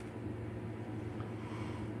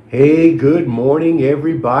Hey, good morning,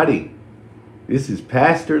 everybody. This is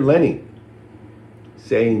Pastor Lenny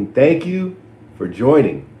saying thank you for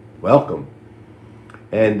joining. Welcome.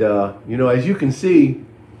 And, as you can see,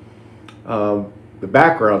 the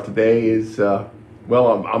background today is,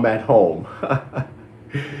 I'm at home.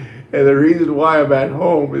 And the reason why I'm at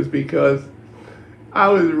home is because I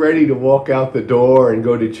was ready to walk out the door and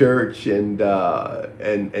go to church and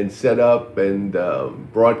set up and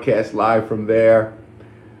broadcast live from there.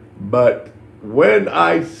 But when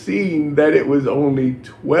I seen that it was only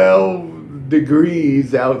 12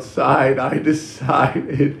 degrees outside, I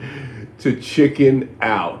decided to chicken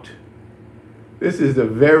out. This is the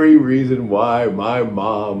very reason why my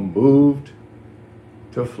mom moved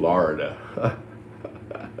to Florida.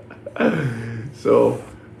 So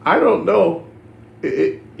I don't know.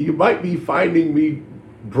 You might be finding me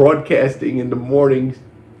broadcasting in the mornings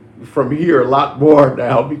from here a lot more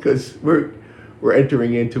now because we're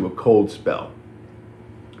entering into a cold spell.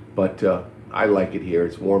 But I like it here.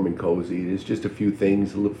 It's warm and cozy. There's just a few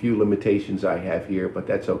things, a few limitations I have here, but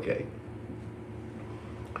that's okay.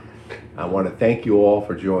 I want to thank you all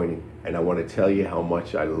for joining, and I want to tell you how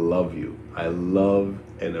much I love you. I love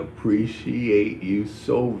and appreciate you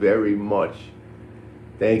so very much.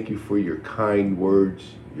 Thank you for your kind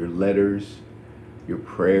words, your letters, your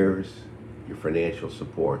prayers, your financial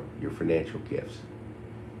support, your financial gifts.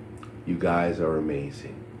 You guys are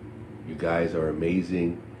amazing. You guys are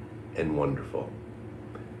amazing and wonderful.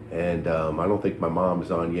 And I don't think my mom is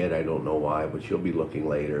on yet. I don't know why, but she'll be looking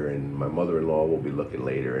later, and my mother-in-law will be looking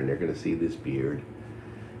later, and they're going to see this beard.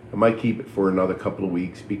 I might keep it for another couple of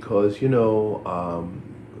weeks because,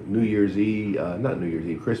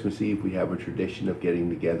 Christmas Eve, we have a tradition of getting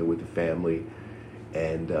together with the family.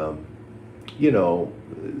 And,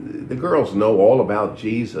 the girls know all about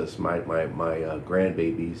Jesus. My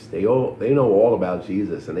grandbabies, they know all about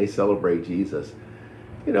Jesus, and they celebrate Jesus.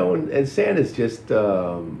 And Santa's just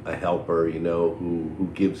a helper, who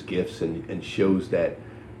gives gifts and shows that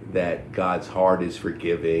God's heart is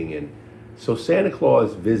forgiving. And so Santa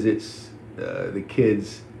Claus visits the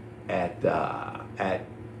kids at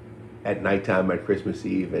nighttime at Christmas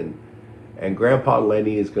Eve, and Grandpa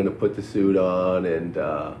Lenny is going to put the suit on and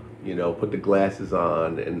put the glasses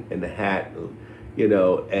on and the hat, and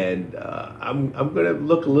I'm going to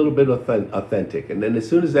look a little bit authentic. And then as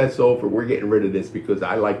soon as that's over, we're getting rid of this because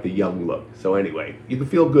I like the young look. So anyway, you can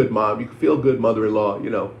feel good, Mom. You can feel good, mother-in-law.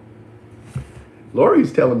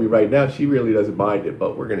 Lori's telling me right now she really doesn't mind it,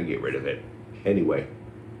 but we're going to get rid of it. Anyway,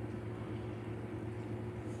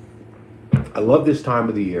 I love this time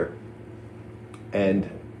of the year. And,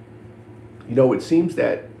 it seems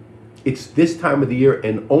that it's this time of the year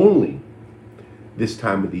and only this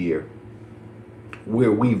time of the year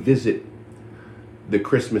where we visit the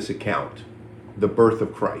Christmas account, the birth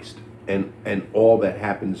of Christ, and all that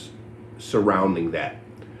happens surrounding that.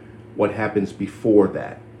 What happens before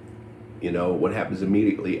that? What happens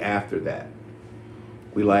immediately after that?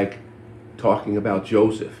 We like talking about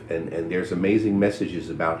Joseph, and there's amazing messages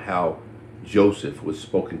about how Joseph was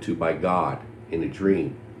spoken to by God in a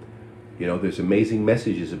dream. There's amazing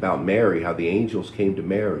messages about Mary, how the angels came to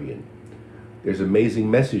Mary, and there's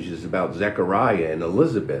amazing messages about Zechariah and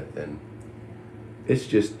Elizabeth, and it's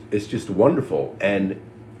just wonderful. And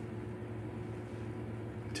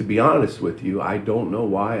to be honest with you, I don't know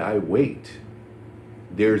why I wait.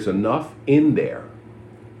 There's enough in there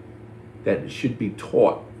that should be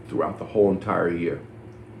taught throughout the whole entire year.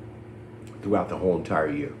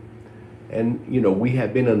 And, we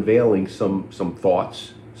have been unveiling some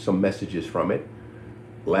thoughts, some messages from it.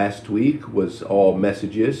 Last week was all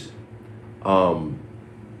messages.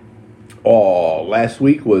 Last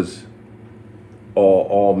week was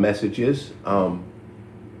all messages from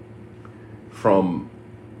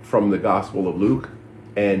the Gospel of Luke.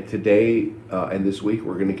 And today and this week,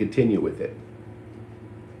 we're going to continue with it.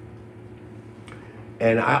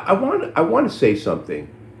 And I want to say something.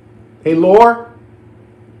 Hey, Lori.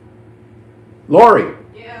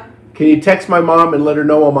 Yeah. Can you text my mom and let her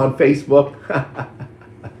know I'm on Facebook?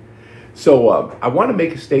 So I want to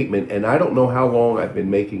make a statement, and I don't know how long I've been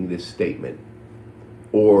making this statement,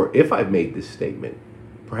 or if I've made this statement.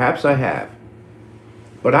 Perhaps I have.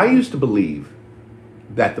 But I used to believe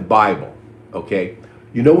that the Bible, okay,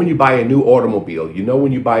 when you buy a new automobile,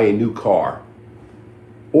 when you buy a new car,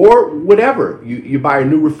 or whatever, you buy a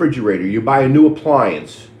new refrigerator, you buy a new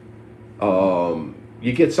appliance,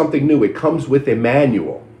 you get something new, it comes with a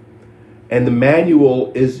manual. And the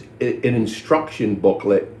manual is an instruction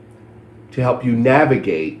booklet to help you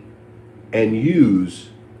navigate and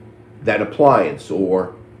use that appliance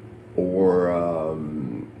or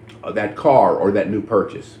that car or that new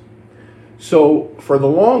purchase. So for the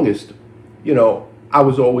longest, I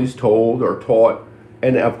was always told or taught,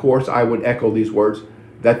 and of course I would echo these words,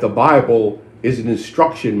 that the Bible is an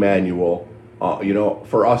instruction manual,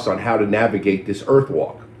 for us on how to navigate this earth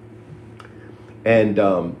walk. And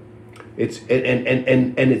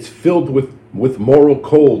it's filled with moral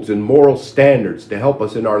codes and moral standards to help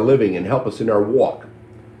us in our living and help us in our walk.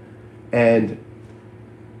 And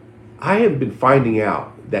I have been finding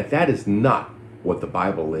out that is not what the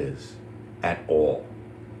Bible is at all.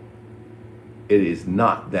 It is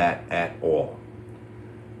not that at all.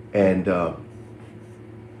 And I'm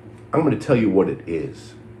going to tell you what it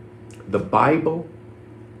is. The Bible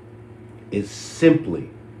is simply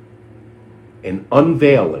an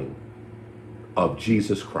unveiling of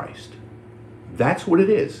Jesus Christ. That's what it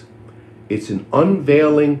is. It's an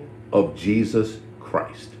unveiling of Jesus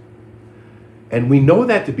Christ. And we know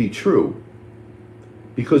that to be true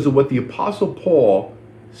because of what the Apostle Paul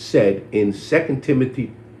said in 2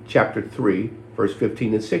 Timothy chapter 3, verse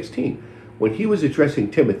 15 and 16. When he was addressing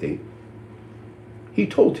Timothy, he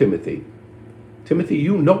told Timothy,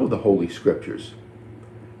 you know the Holy Scriptures,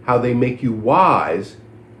 how they make you wise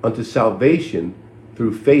unto salvation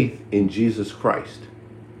through faith in Jesus Christ.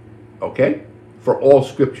 Okay? For all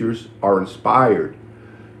Scriptures are inspired.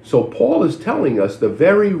 So Paul is telling us the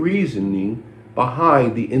very reasoning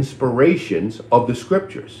behind the inspirations of the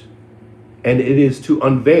Scriptures. And it is to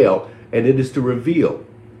unveil and it is to reveal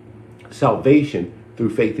salvation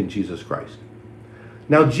through faith in Jesus Christ.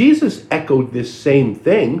 Now, Jesus echoed this same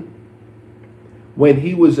thing when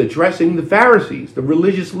he was addressing the Pharisees, the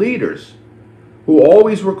religious leaders, who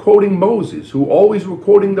always were quoting Moses, who always were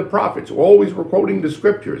quoting the prophets, who always were quoting the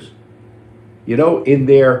Scriptures, in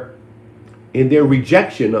their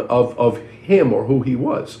rejection of him or who he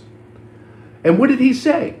was. And what did he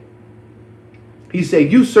say? He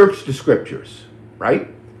said, you search the Scriptures, right?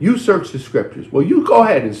 You search the Scriptures. Well, you go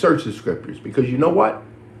ahead and search the Scriptures, because you know what?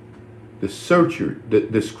 The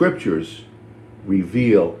Scriptures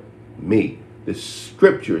reveal me. The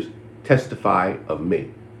Scriptures testify of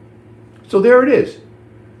me. So there it is.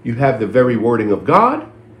 You have the very wording of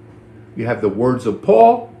God. You have the words of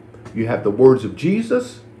Paul. You have the words of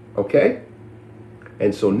Jesus. Okay?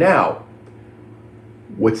 And so now,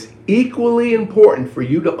 what's equally important for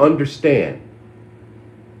you to understand,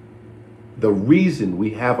 the reason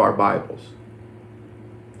we have our Bibles.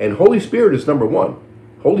 And Holy Spirit is number one.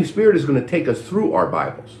 Holy Spirit is going to take us through our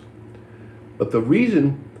Bibles. But the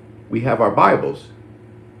reason we have our Bibles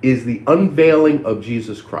is the unveiling of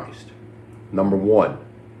Jesus Christ. Number one,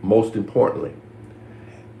 most importantly.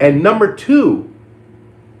 And number two,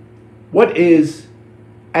 what is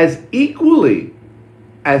as equally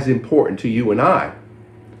as important to you and I,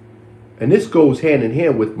 and this goes hand in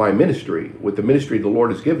hand with my ministry, with the ministry the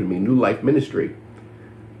Lord has given me, New Life Ministry,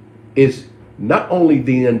 is not only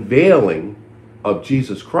the unveiling of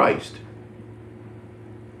Jesus Christ,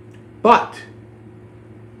 but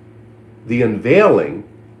the unveiling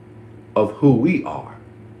of who we are.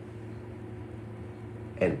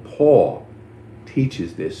 And Paul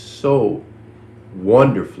teaches this so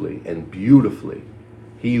wonderfully and beautifully.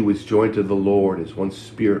 He who is joined to the Lord is one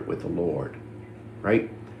spirit with the Lord,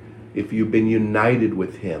 right? If you've been united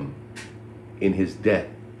with him in his death,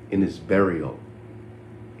 in his burial,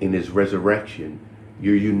 in his resurrection,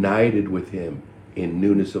 you're united with him in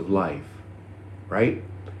newness of life, right?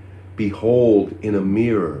 Behold in a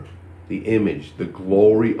mirror the image, the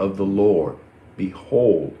glory of the Lord.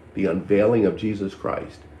 Behold the unveiling of Jesus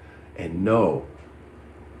Christ. And know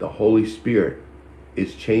the Holy Spirit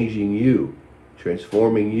is changing you,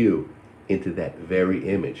 transforming you into that very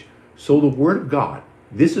image. So the Word of God,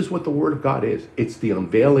 this is what the Word of God is. It's the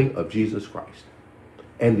unveiling of Jesus Christ.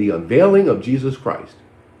 And the unveiling of Jesus Christ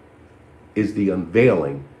is the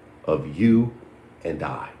unveiling of you and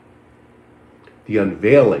I. The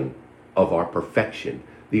unveiling of our perfection,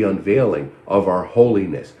 the unveiling of our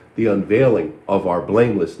holiness, the unveiling of our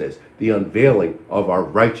blamelessness, the unveiling of our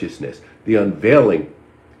righteousness, the unveiling,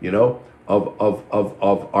 of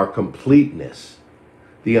our completeness,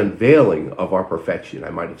 the unveiling of our perfection. I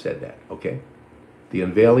might have said that, okay? The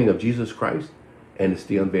unveiling of Jesus Christ, and it's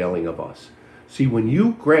the unveiling of us. See, when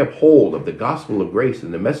you grab hold of the gospel of grace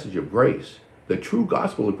and the message of grace, the true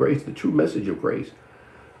gospel of grace, the true message of grace,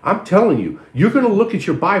 I'm telling you, you're going to look at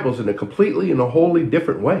your Bibles in a completely and a wholly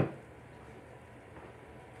different way.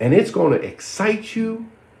 And it's going to excite you,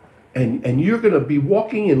 and you're going to be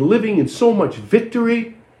walking and living in so much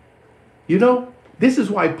victory. This is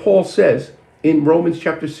why Paul says in Romans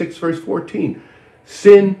chapter 6, verse 14,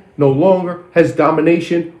 sin no longer has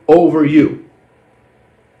domination over you.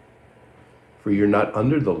 For you're not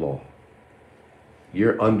under the law,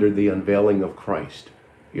 You're under the unveiling of Christ.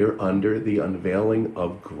 You're under the unveiling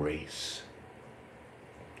of grace.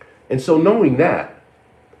 And so knowing that,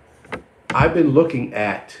 I've been looking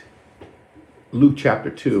at Luke chapter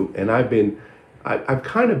 2, and I've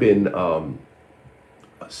kind of been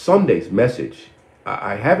Sunday's message.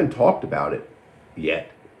 I haven't talked about it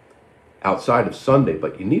yet outside of Sunday,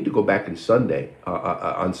 but you need to go back in Sunday,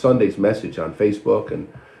 on Sunday's message on Facebook and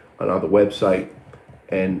on the website.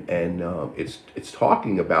 And it's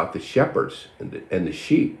talking about the shepherds and the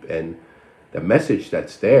sheep, and the message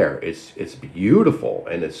that's there. It's beautiful,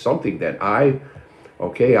 and it's something that I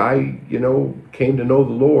came to know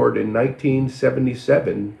the Lord in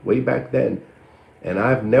 1977, way back then, and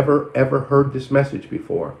I've never ever heard this message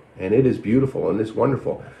before, and it is beautiful and it's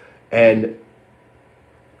wonderful. And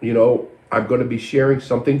I'm going to be sharing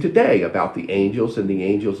something today about the angels and the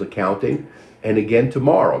angels accounting, and again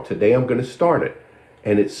tomorrow. Today I'm going to start it.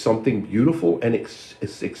 And it's something beautiful, and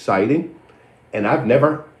it's exciting. And I've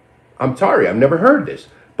never heard this.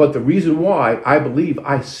 But the reason why I believe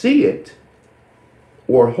I see it,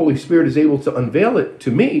 or Holy Spirit is able to unveil it to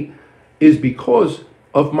me, is because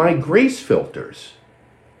of my grace filters.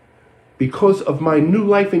 Because of my new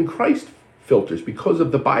life in Christ filters. Because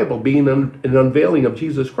of the Bible being an unveiling of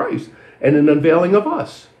Jesus Christ and an unveiling of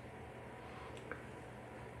us.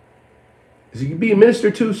 Is he being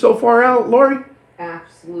ministered to so far out, Lori?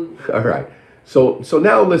 Absolutely. All right. So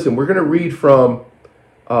now listen, we're going to read from,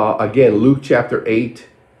 again, Luke chapter 8,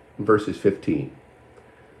 verses 15.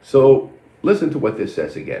 So listen to what this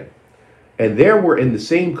says again. And there were in the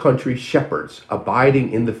same country shepherds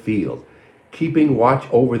abiding in the field, keeping watch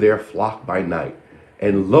over their flock by night.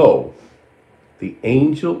 And lo, the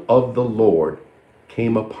angel of the Lord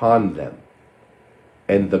came upon them,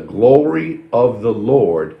 and the glory of the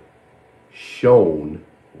Lord shone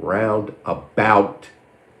round about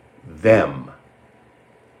them.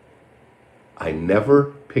 I never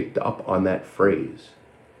picked up on that phrase,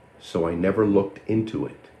 so I never looked into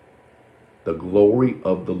it. The glory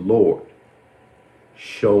of the Lord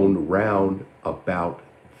shone round about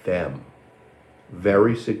them.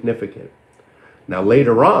 Very significant. Now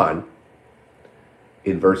later on,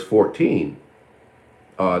 in verse 14,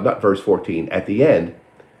 not verse 14, at the end,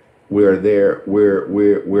 where they're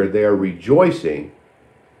rejoicing,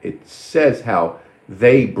 it says how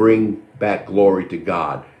they bring back glory to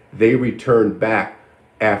God. They return back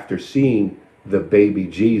after seeing the baby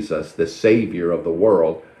Jesus, the Savior of the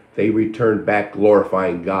world. They return back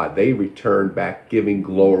glorifying God. They return back giving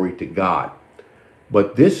glory to God.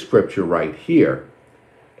 But this scripture right here,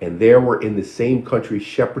 and there were in the same country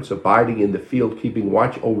shepherds abiding in the field, keeping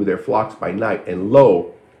watch over their flocks by night. And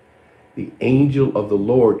lo, the angel of the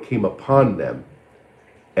Lord came upon them,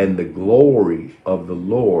 and the glory of the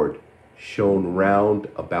Lord shone round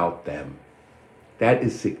about them. That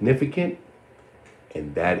is significant,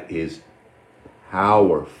 and that is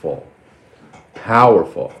powerful.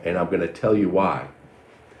 Powerful. And I'm going to tell you why.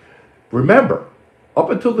 Remember, up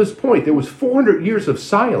until this point, there was 400 years of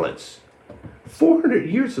silence. 400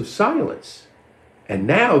 years of silence. And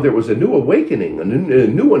now there was a new awakening, a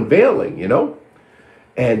new unveiling,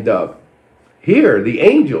 And here, the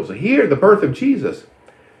angels, here, the birth of Jesus.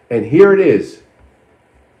 And here it is,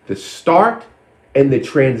 the start and the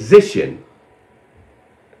transition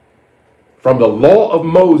from the law of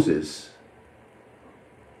Moses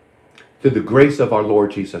to the grace of our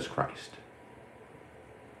Lord Jesus Christ.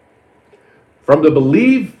 From the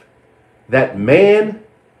belief that man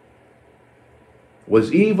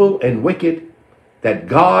was evil and wicked, that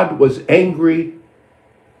God was angry,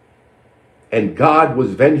 and God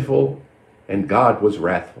was vengeful, and God was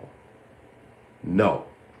wrathful. No.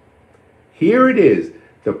 Here it is,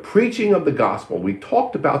 the preaching of the gospel. We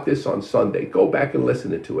talked about this on Sunday. Go back and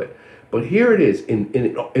listen to it. But here it is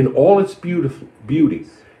in all its beauty.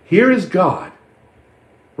 Here is God,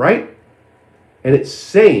 right? And it's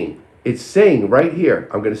saying right here,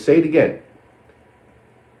 I'm going to say it again.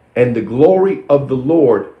 And the glory of the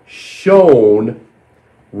Lord shone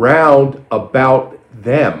round about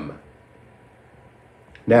them.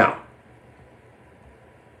 Now,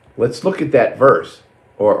 let's look at that verse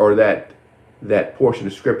or that portion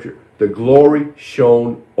of scripture. The glory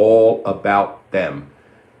shone all about them.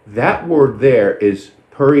 That word there is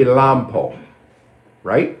perilampo,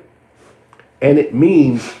 right? And it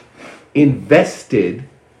means invested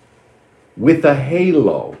with a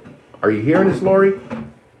halo. Are you hearing this, Lori?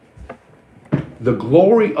 The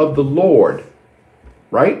glory of the Lord,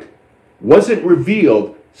 right, wasn't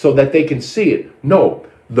revealed so that they can see it. No,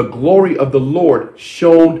 the glory of the Lord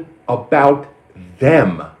shone about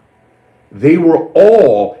them. They were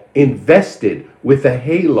all invested with a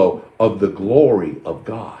halo of the glory of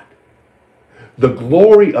God. The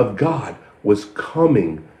glory of God was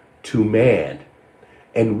coming to man.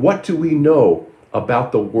 And what do we know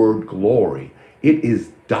about the word glory? It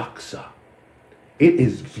is doxa. It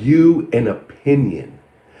is view and opinion.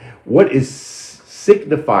 What is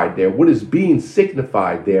signified there, what is being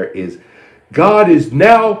signified there is God is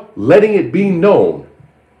now letting it be known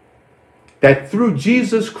that through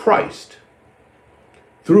Jesus Christ,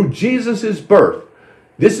 through Jesus' birth,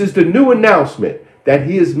 this is the new announcement that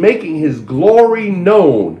he is making his glory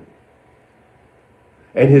known.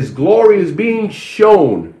 And his glory is being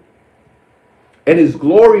shown. And his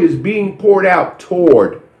glory is being poured out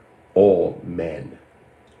toward all men.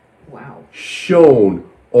 Wow. Shown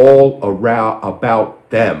all around about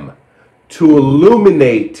them. To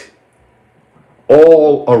illuminate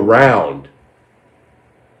all around.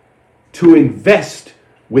 To invest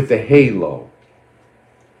with a halo.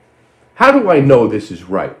 How do I know this is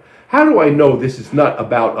right? How do I know this is not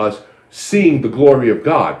about us seeing the glory of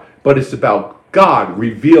God, but it's about God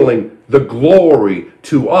revealing the glory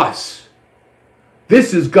to us?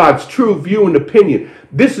 This is God's true view and opinion.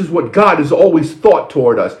 This is what God has always thought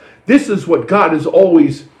toward us. This is what God has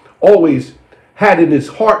always had in his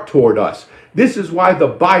heart toward us. This is why the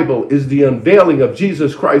Bible is the unveiling of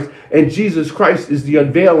Jesus Christ, and Jesus Christ is the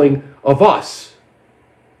unveiling of us.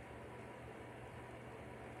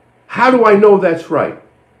 How do I know that's right?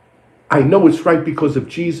 I know it's right because of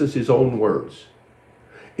Jesus' own words.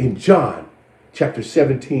 In John chapter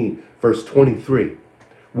 17, verse 23,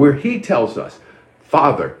 where he tells us,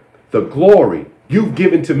 Father, the glory you've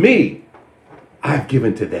given to me, I've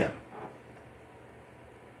given to them.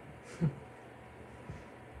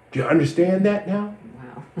 Do you understand that now?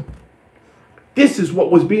 Wow. This is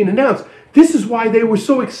what was being announced. This is why they were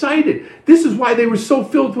so excited. This is why they were so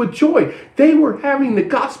filled with joy. They were having the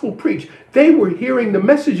gospel preached. They were hearing the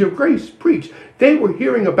message of grace preached. They were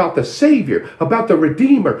hearing about the Savior, about the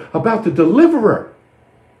Redeemer, about the Deliverer,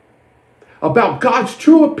 about God's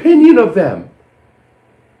true opinion of them,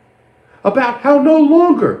 about how no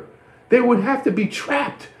longer they would have to be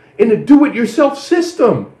trapped in a do-it-yourself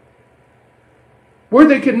system where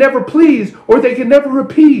they could never please or they could never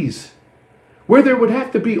appease, where there would have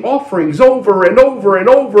to be offerings over and over and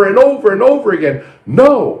over and over and over again.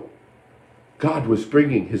 No, God was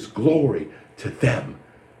bringing his glory to them.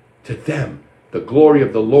 To them, the glory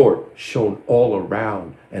of the Lord shone all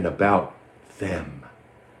around and about them.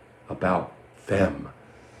 About them.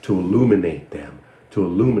 To illuminate them. To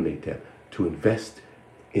illuminate them. To invest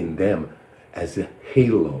in them as a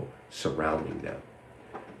halo surrounding them.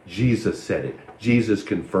 Jesus said it. Jesus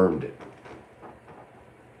confirmed it.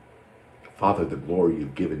 Father, the glory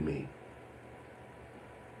you've given me,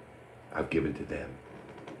 I've given to them.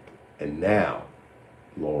 And now,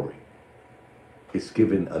 glory, it's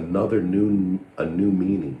given a new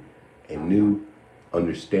meaning, a new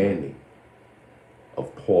understanding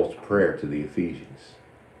of Paul's prayer to the Ephesians.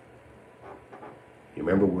 You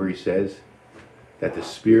remember where he says that the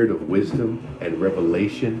spirit of wisdom and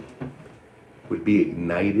revelation would be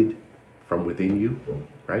ignited from within you,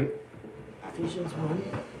 right? Ephesians 1.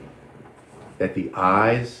 That the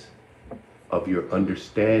eyes of your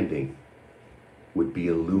understanding would be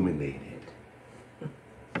illuminated.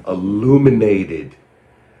 Illuminated.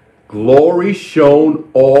 Glory shone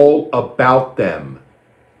all about them.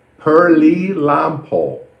 Per li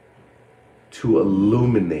lampo. To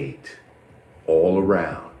illuminate all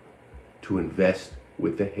around. To invest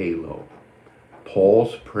with the halo.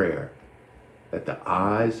 Paul's prayer that the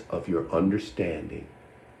eyes of your understanding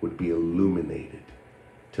would be illuminated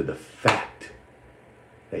to the fact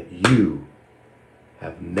that you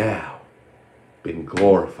have now been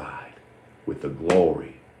glorified with the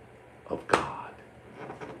glory of God.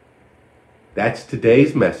 That's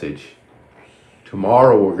today's message.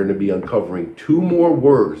 Tomorrow we're going to be uncovering two more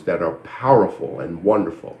words that are powerful and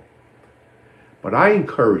wonderful. But I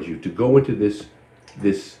encourage you to go into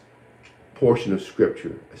this portion of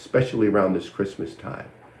Scripture, especially around this Christmas time.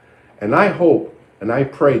 And I hope and I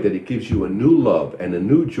pray that it gives you a new love and a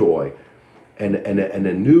new joy and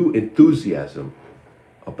a new enthusiasm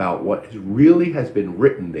about what really has been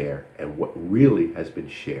written there and what really has been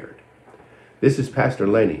shared. This is Pastor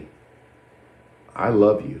Lenny. I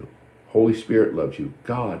love you. Holy Spirit loves you.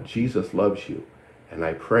 God, Jesus loves you. And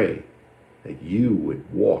I pray that you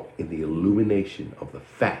would walk in the illumination of the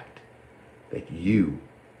fact that you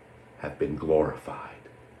have been glorified.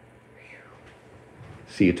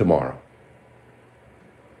 See you tomorrow.